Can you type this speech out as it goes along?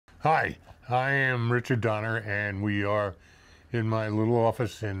Hi, I am Richard Donner, and we are in my little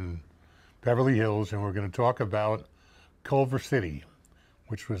office in Beverly Hills, and we're going to talk about Culver City,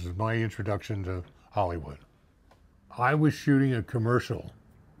 which was my introduction to Hollywood. I was shooting a commercial,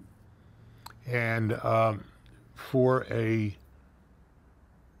 and for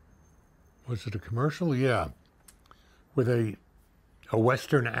was it a commercial? Yeah, with a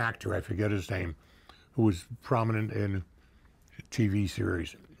Western actor, I forget his name, who was prominent in a TV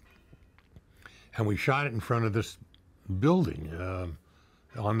series. And we shot it in front of this building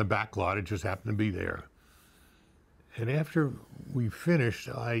on the backlot. It just happened to be there. And after we finished,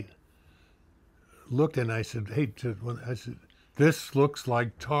 I looked and I said, "Hey," I said, "this looks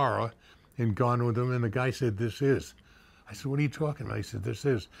like Tara in Gone with Them." And the guy said, "This is." I said, "What are you talking about?" He said, "This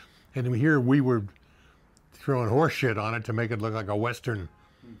is." And here we were throwing horse shit on it to make it look like a Western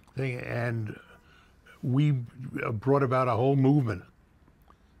thing. And we brought about a whole movement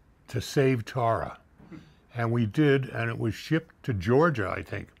to save Tara. And we did, and it was shipped to Georgia, I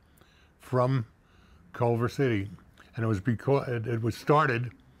think, from Culver City. And it was because it was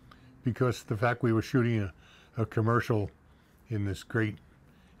started because the fact we were shooting a commercial in this great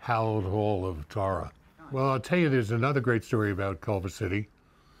hallowed hall of Tara. Well, I'll tell you, there's another great story about Culver City,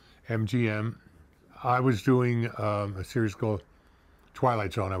 MGM. I was doing a series called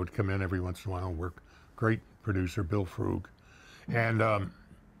Twilight Zone. I would come in every once in a while and work. Great producer, Bill Frug. And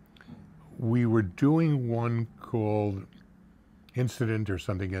we were doing one called Incident or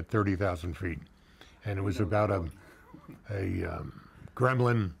something at 30,000 feet. And it was about a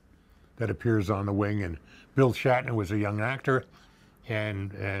gremlin that appears on the wing. And Bill Shatner was a young actor.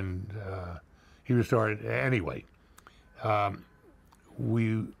 And he was started. Anyway,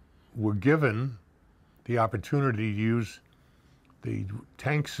 we were given the opportunity to use the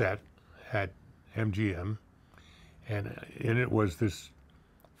tank set at MGM. And in it was this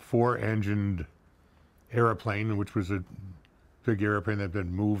 4-engined airplane, which was a big airplane that had been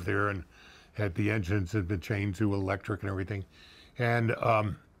moved there, and had the engines had been changed to electric and everything. And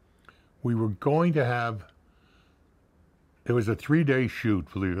we were going to have, it was a 3-day shoot,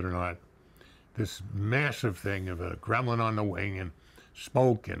 believe it or not, this massive thing of a gremlin on the wing, and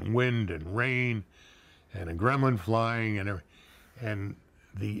smoke and wind and rain, and a gremlin flying, and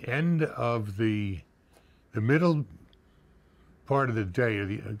the end of the middle part of the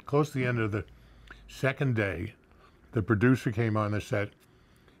day, close to the end of the second day, the producer came on the set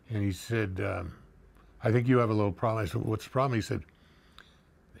and he said, "I think you have a little problem." I said, "What's the problem?" He said,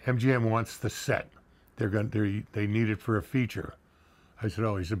 "MGM wants the set. They need it for a feature." I said,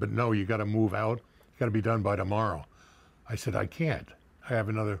 "Oh." He said, "But no, you got to move out. You got to be done by tomorrow." I said, "I can't. I have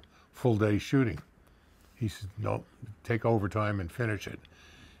another full day shooting." He said, "No, take overtime and finish it."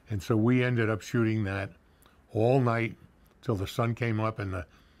 And so we ended up shooting that all night till the sun came up, and the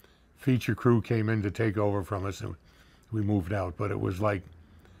feature crew came in to take over from us, and we moved out. But it was like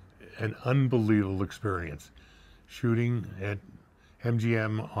an unbelievable experience shooting at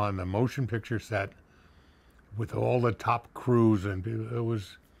MGM on the motion picture set with all the top crews, and it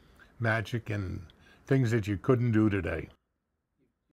was magic and things that you couldn't do today.